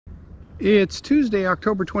It's Tuesday,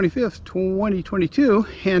 October 25th, 2022,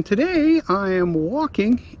 and today I am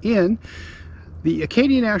walking in the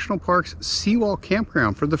Acadia National Park's Seawall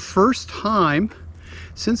Campground for the first time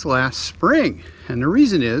since last spring. And the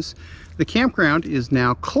reason is the campground is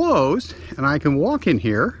now closed and I can walk in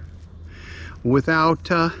here without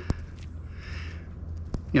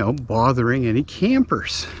bothering any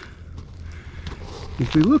campers.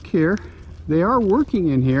 If we look here, they are working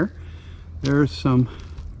in here. There's some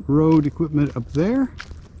road equipment up there,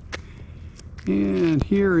 and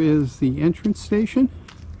here is the entrance station,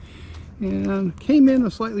 and came in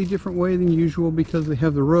a slightly different way than usual because they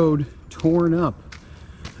have the road torn up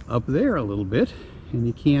there a little bit, and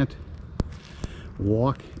you can't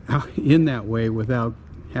walk out in that way without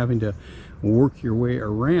having to work your way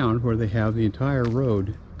around where they have the entire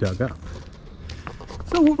road dug up.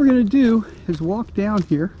 So what we're going to do is walk down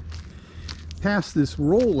here past this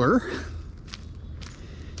roller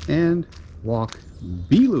and walk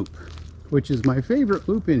B-loop, which is my favorite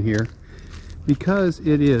loop in here because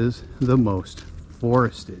it is the most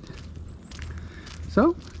forested.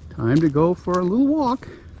 So, time to go for a little walk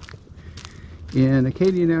in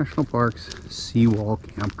Acadia National Park's Seawall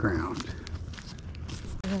Campground.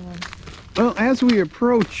 Well, as we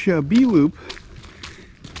approach B-loop,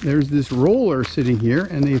 there's this roller sitting here,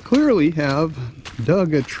 and they clearly have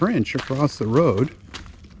dug a trench across the road.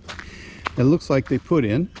 It looks like they put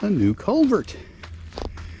in a new culvert,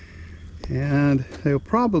 and they'll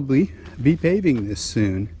probably be paving this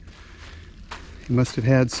soon. They must have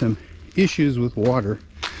had some issues with water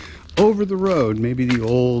over the road. Maybe the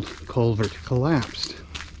old culvert collapsed,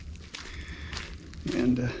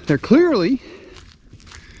 and they're clearly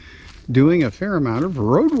doing a fair amount of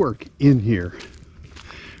road work in here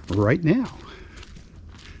right now.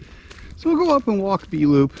 So we'll go up and walk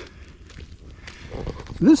B-loop.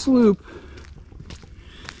 This loop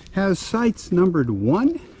has sites numbered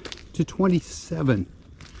 1 to 27,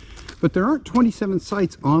 but there aren't 27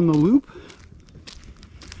 sites on the loop.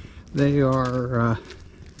 They are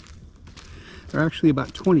they're actually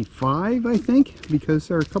about 25, I think, because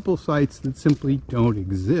there are a couple of sites that simply don't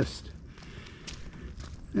exist.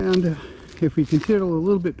 And if we continue a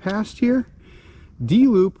little bit past here,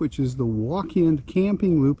 D-loop, which is the walk-in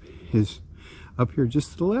camping loop, is up here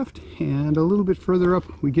just to the left, and a little bit further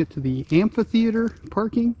up we get to the amphitheater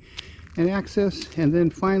parking and access, and then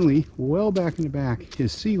finally, well back in the back,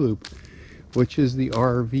 is C-loop, which is the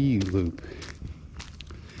RV loop.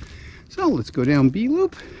 So let's go down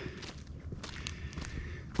B-loop.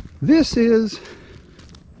 This is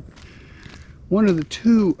one of the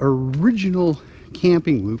two original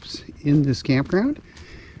camping loops in this campground.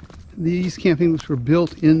 These camping loops were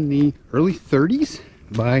built in the early 30s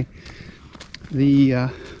by the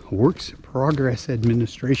Works Progress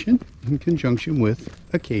Administration in conjunction with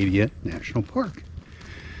Acadia National Park.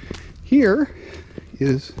 Here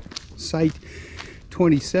is site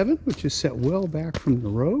 27, which is set well back from the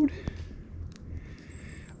road,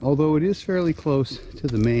 although it is fairly close to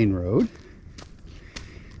the main road.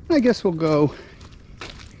 I guess we'll go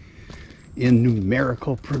in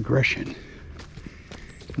numerical progression.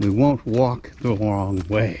 We won't walk the wrong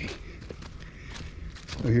way.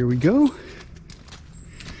 So here we go.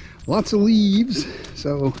 Lots of leaves,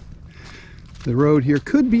 so the road here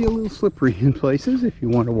could be a little slippery in places if you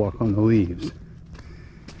want to walk on the leaves.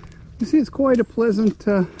 You see, it's quite a pleasant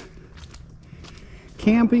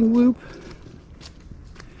camping loop.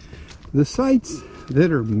 The sites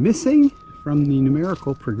that are missing from the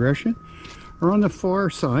numerical progression are on the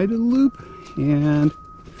far side of the loop, and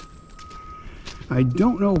I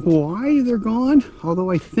don't know why they're gone,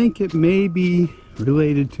 although I think it may be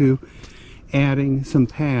related to adding some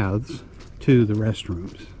paths to the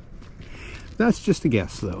restrooms. That's just a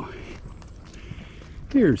guess, though.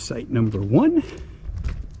 Here's site number 1,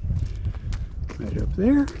 right up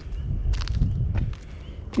there,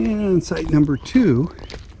 and site number 2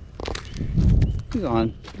 is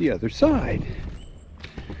on the other side.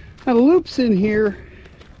 Now the loops in here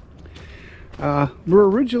were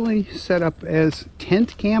originally set up as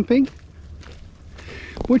tent camping,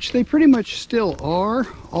 which they pretty much still are,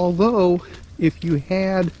 although if you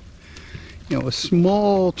had a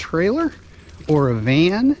small trailer or a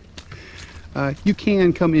van, you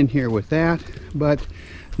can come in here with that, but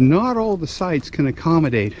not all the sites can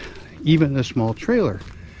accommodate even a small trailer.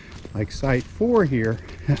 Like site 4 here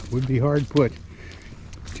would be hard put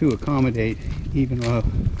to accommodate even a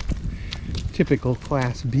typical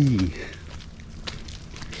Class B.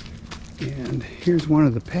 And here's one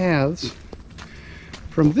of the paths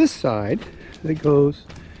from this side that goes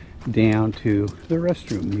down to the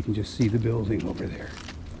restroom. You can just see the building over there.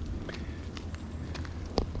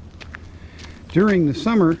 during the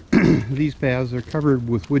summer, these paths are covered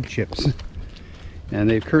with wood chips, and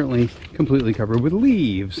they're currently completely covered with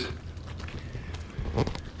leaves.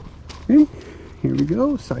 Okay, here we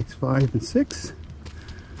go, sites 5 and 6.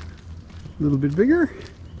 A little bit bigger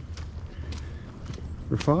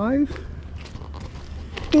for 5.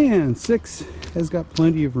 And 6 has got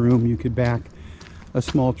plenty of room. You could back a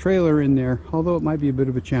small trailer in there, although it might be a bit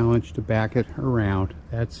of a challenge to back it around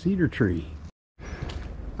that cedar tree.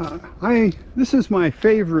 This is my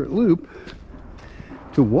favorite loop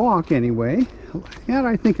to walk anyway, and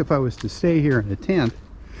I think if I was to stay here in a tent,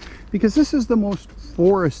 because this is the most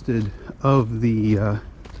forested of the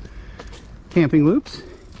camping loops,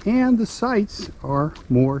 and the sites are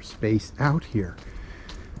more spaced out here.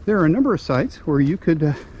 There are a number of sites where you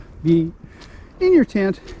could be in your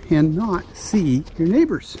tent and not see your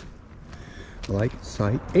neighbors, like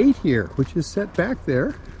site 8 here, which is set back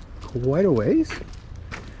there quite a ways,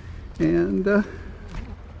 and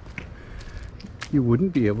you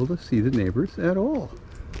wouldn't be able to see the neighbors at all.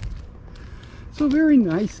 So very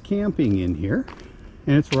nice camping in here,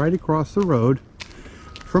 and it's right across the road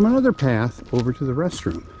from another path over to the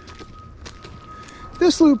restroom.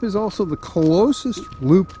 This loop is also the closest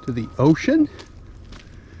loop to the ocean.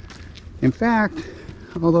 In fact,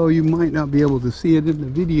 although you might not be able to see it in the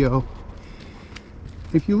video,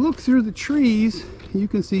 if you look through the trees, you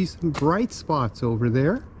can see some bright spots over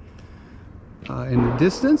there in the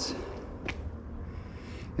distance.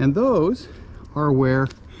 And those are where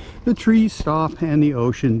the trees stop and the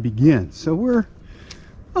ocean begins. So we're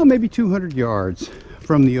maybe 200 yards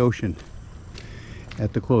from the ocean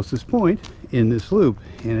at the closest point in this loop,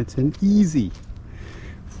 and it's an easy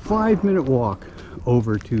 5-minute walk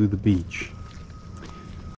over to the beach.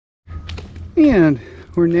 And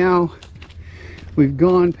we've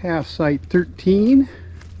gone past site 13,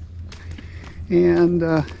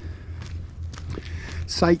 and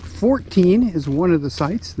site 14 is one of the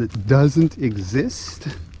sites that doesn't exist.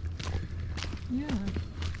 Yeah.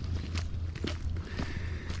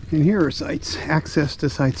 And here are sites, access to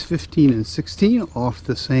sites 15 and 16 off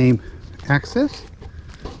the same access.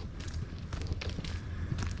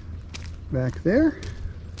 Back there.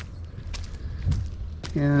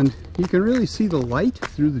 And you can really see the light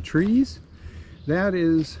through the trees. That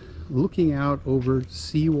is looking out over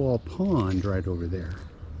Seawall Pond right over there.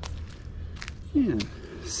 And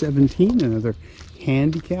 17, another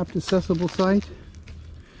handicapped accessible site,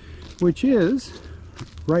 which is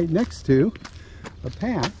right next to a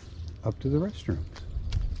path up to the restrooms.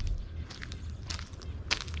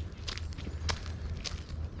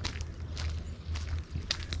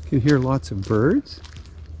 You can hear lots of birds.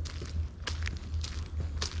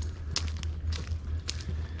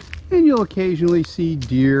 And you'll occasionally see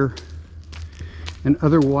deer and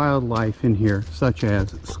other wildlife in here, such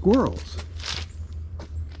as squirrels.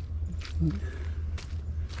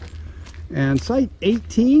 And site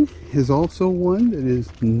 18 is also one that is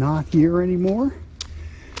not here anymore.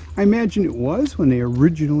 I imagine it was when they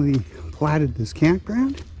originally platted this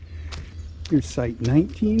campground. Here's site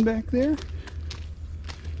 19 back there.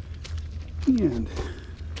 And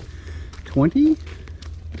 20.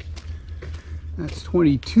 That's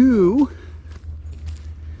 22.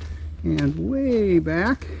 And way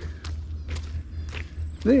back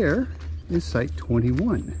there is site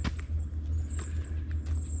 21.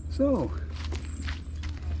 So,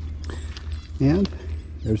 and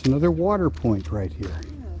there's another water point right here.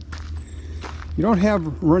 You don't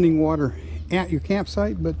have running water at your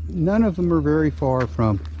campsite, but none of them are very far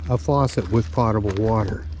from a faucet with potable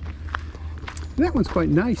water. And that one's quite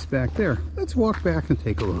nice back there. Let's walk back and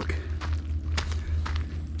take a look.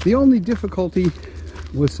 The only difficulty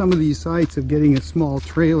with some of these sites of getting a small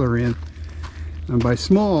trailer in, and by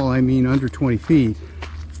small I mean under 20 feet,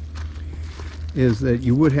 is that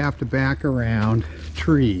you would have to back around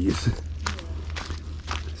trees.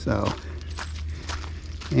 So,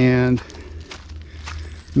 and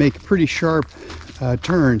make a pretty sharp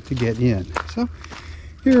turn to get in. So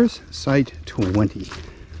here's site 20.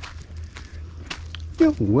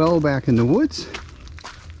 Well back in the woods.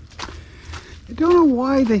 I don't know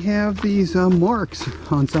why they have these marks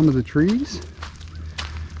on some of the trees,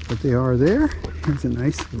 but they are there. Here's a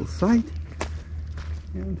nice little site.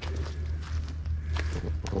 And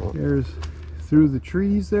there's, through the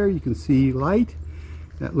trees there, you can see light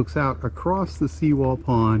that looks out across the Seawall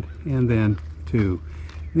Pond and then to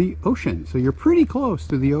the ocean. So you're pretty close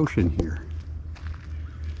to the ocean here.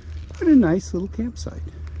 What a nice little campsite.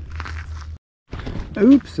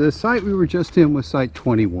 Oops, the site we were just in was site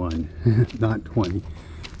 21, not 20.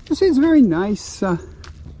 This is a very nice,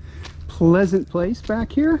 pleasant place back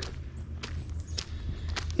here.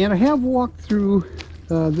 And I have walked through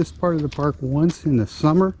this part of the park once in the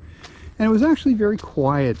summer, and it was actually very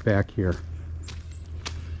quiet back here.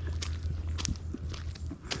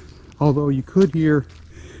 Although you could hear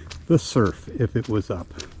the surf if it was up.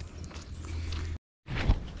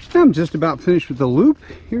 I'm just about finished with the loop.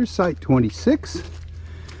 Here's site 26.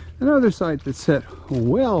 Another site that's set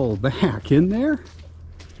well back in there.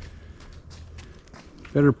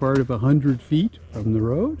 Better part of 100 feet from the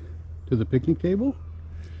road to the picnic table.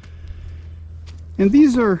 And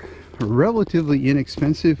these are relatively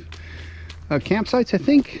inexpensive campsites. I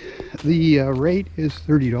think the rate is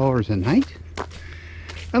 $30 a night.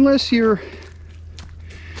 Unless you're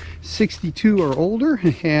 62 or older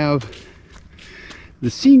and have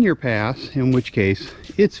the senior pass, in which case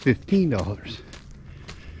it's $15.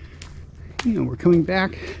 You know, we're coming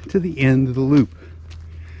back to the end of the loop.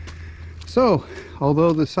 So,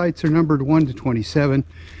 although the sites are numbered 1 to 27,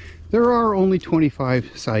 there are only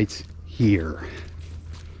 25 sites here.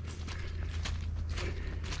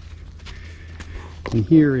 And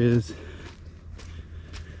here is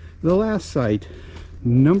the last site,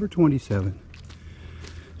 number 27.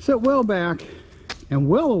 Set well back and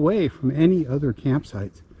well away from any other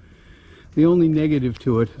campsites. The only negative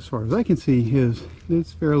to it, as far as I can see, is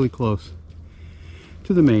it's fairly close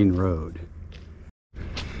to the main road.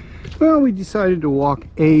 Well, we decided to walk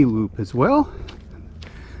a loop as well.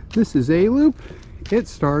 This is a loop. It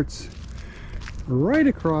starts right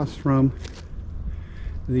across from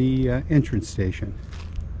the entrance station.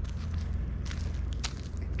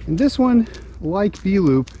 And this one, like B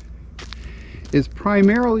loop, is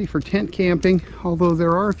primarily for tent camping, although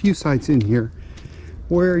there are a few sites in here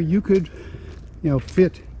where you could,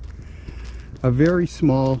 fit a very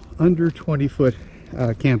small, under 20-foot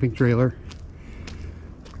camping trailer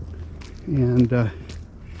and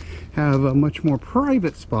have a much more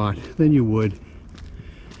private spot than you would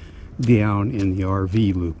down in the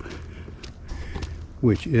RV loop,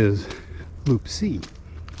 which is Loop C.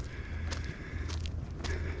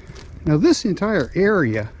 Now, this entire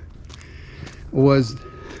area was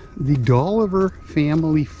the Dolliver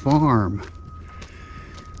family farm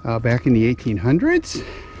back in the 1800s.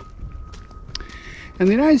 And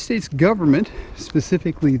the United States government,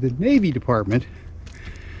 specifically the Navy Department,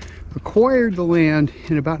 acquired the land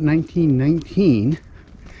in about 1919,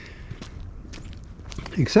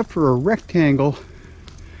 except for a rectangle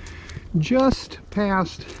just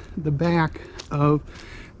past the back of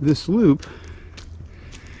this loop,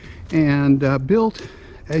 and built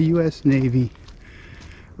a U.S. Navy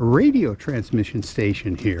radio transmission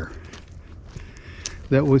station here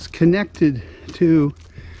that was connected to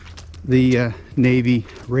the Navy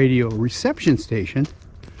radio reception station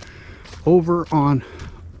over on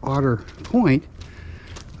Otter Point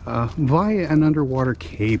via an underwater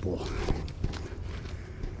cable.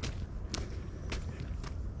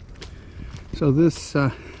 So this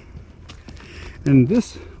and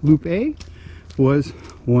this Loop A was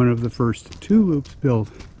one of the first two loops built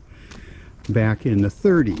back in the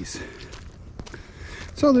 30s.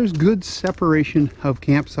 So there's good separation of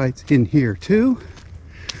campsites in here too,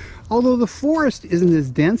 although the forest isn't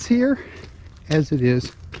as dense here as it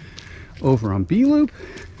is over on B loop.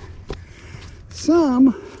 Some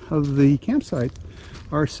of the campsites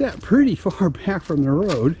are set pretty far back from the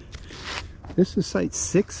road. This is site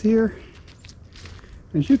 6 here.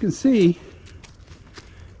 As you can see,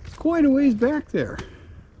 it's quite a ways back there.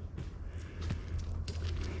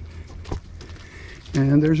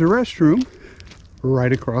 And there's a restroom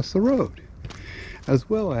right across the road, as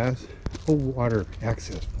well as a water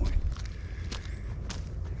access point.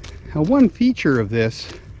 Now, one feature of this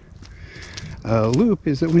loop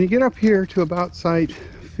is that when you get up here to about site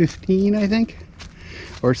 15, I think,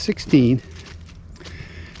 or 16,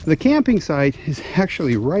 the camping site is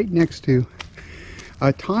actually right next to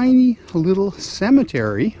a tiny little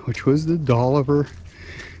cemetery, which was the Dolliver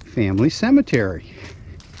family cemetery.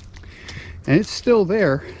 And it's still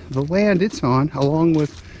there. The land it's on, along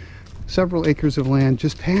with several acres of land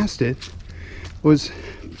just past it, was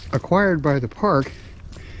acquired by the park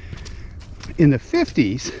in the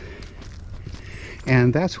 50s,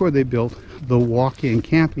 and that's where they built the walk-in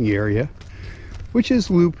camping area, which is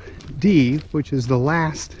Loop D, which is the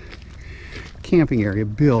last camping area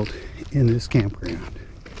built in this campground.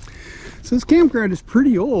 So this campground is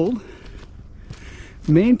pretty old.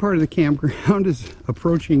 The main part of the campground is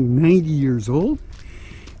approaching 90 years old,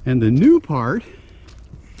 and the new part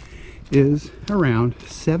is around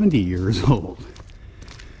 70 years old.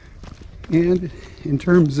 And in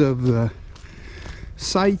terms of the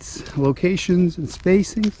sites, locations, and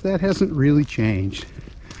spacings, that hasn't really changed.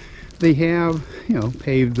 They have,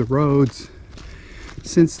 paved the roads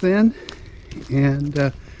since then,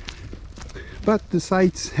 and but the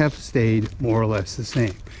sites have stayed more or less the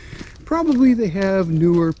same. Probably they have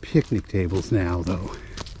newer picnic tables now, though.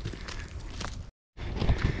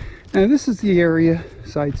 Now this is the area,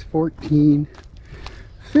 sites 14,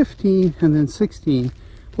 15, and then 16,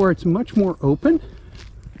 where it's much more open,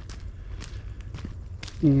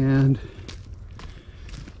 and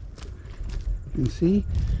you can see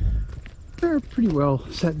they're pretty well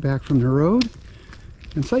set back from the road.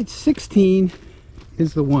 And site 16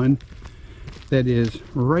 is the one that is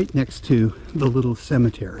right next to the little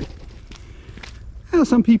cemetery. Now,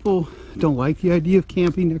 some people don't like the idea of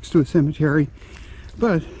camping next to a cemetery,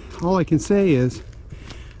 but all I can say is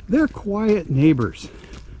they're quiet neighbors.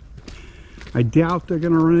 I doubt they're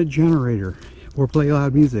going to run a generator or play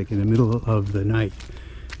loud music in the middle of the night.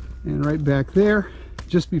 And right back there,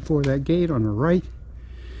 just before that gate on the right,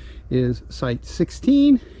 is site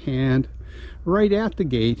 16, and right at the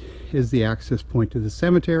gate is the access point to the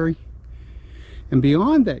cemetery. And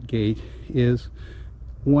beyond that gate is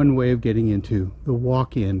one way of getting into the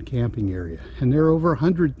walk-in camping area. And there are over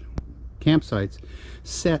 100 campsites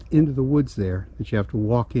set into the woods there that you have to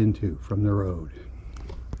walk into from the road.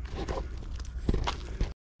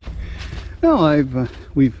 Well,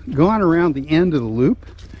 we've gone around the end of the loop.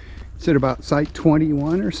 It's at about site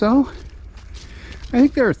 21 or so. I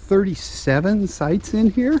think there are 37 sites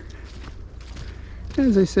in here.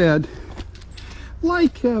 As I said,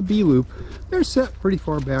 like B Loop, they're set pretty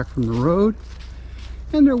far back from the road,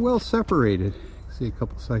 and they're well separated. See a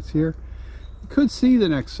couple sites here. You could see the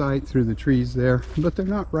next site through the trees there, but they're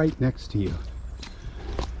not right next to you.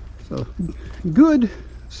 So good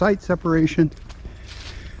site separation,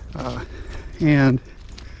 and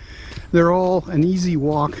they're all an easy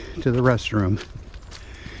walk to the restroom.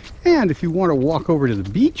 And if you want to walk over to the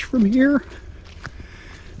beach from here,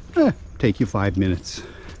 take you 5 minutes,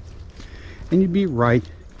 and you'd be right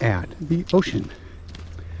at the ocean.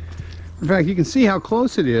 In fact, you can see how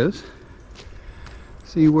close it is.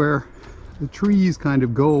 See where the trees kind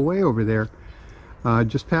of go away over there.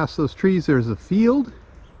 Just past those trees there's a field,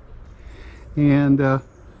 and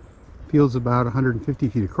field's about 150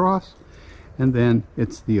 feet across, and then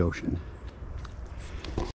it's the ocean.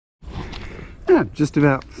 I've just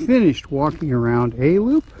about finished walking around A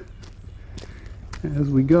Loop. As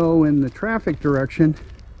we go in the traffic direction,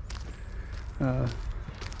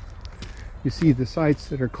 you see the sites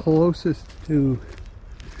that are closest to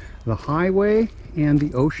the highway and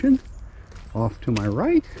the ocean off to my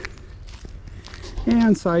right,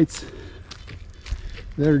 and sites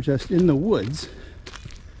that are just in the woods,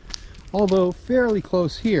 although fairly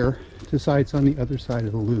close here to sites on the other side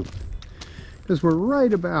of the loop, because we're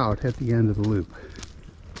right about at the end of the loop.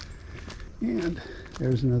 And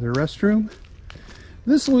there's another restroom.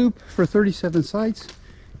 This loop for 37 sites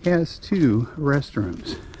has 2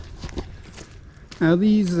 restrooms. Now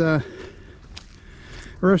these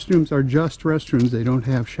restrooms are just restrooms. They don't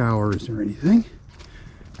have showers or anything.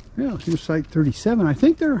 Well, here's site 37. I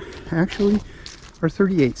think there actually are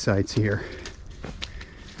 38 sites here.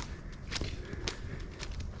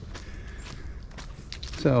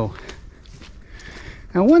 So,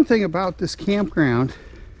 now one thing about this campground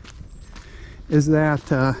is that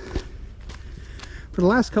for the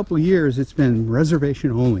last couple of years it's been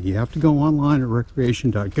reservation only. You have to go online at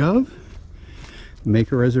recreation.gov,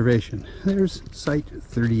 make a reservation. There's site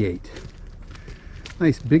 38.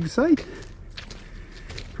 Nice big site,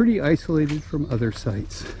 pretty isolated from other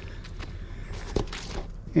sites.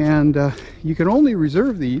 And you can only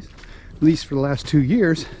reserve these, at least for the last 2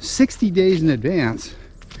 years, 60 days in advance.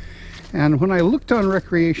 And when I looked on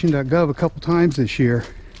recreation.gov a couple times this year,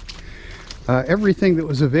 everything that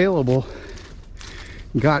was available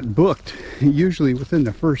got booked, usually within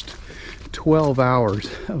the first 12 hours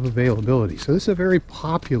of availability. So this is a very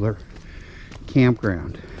popular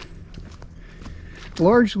campground,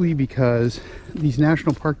 largely because these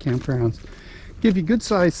national park campgrounds give you good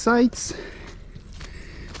sized sites,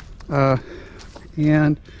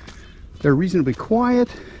 and they're reasonably quiet,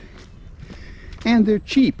 and they're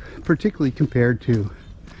cheap, particularly compared to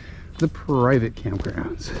the private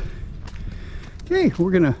campgrounds. Okay,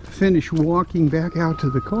 we're gonna finish walking back out to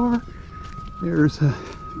the car. There's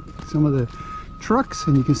some of the trucks,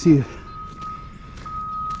 and you can see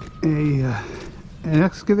an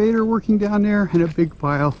excavator working down there, and a big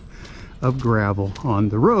pile of gravel on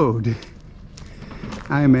the road.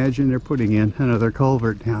 I imagine they're putting in another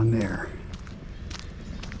culvert down there.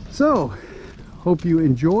 So, hope you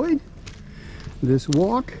enjoyed this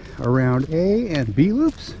walk around A and B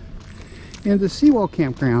loops in the Seawall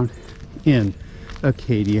Campground in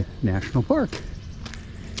Acadia National Park.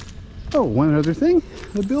 Oh, one other thing.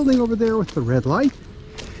 The building over there with the red light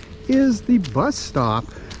is the bus stop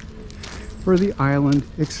for the Island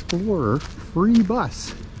Explorer free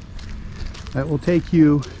bus. That will take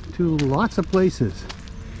you to lots of places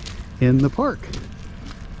in the park.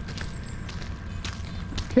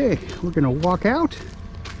 Okay, we're going to walk out,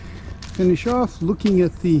 finish off looking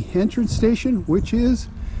at the entrance station, which is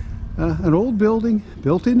an old building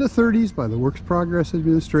built in the 30s by the Works Progress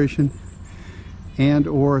Administration and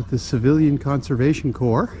or the Civilian Conservation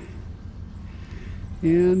Corps,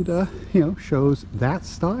 and you know, shows that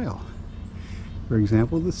style. For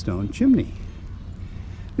example, the stone chimney.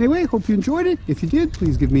 Anyway, hope you enjoyed it. If you did,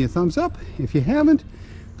 please give me a thumbs up. If you haven't,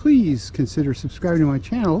 please consider subscribing to my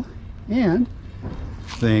channel, and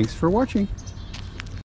thanks for watching.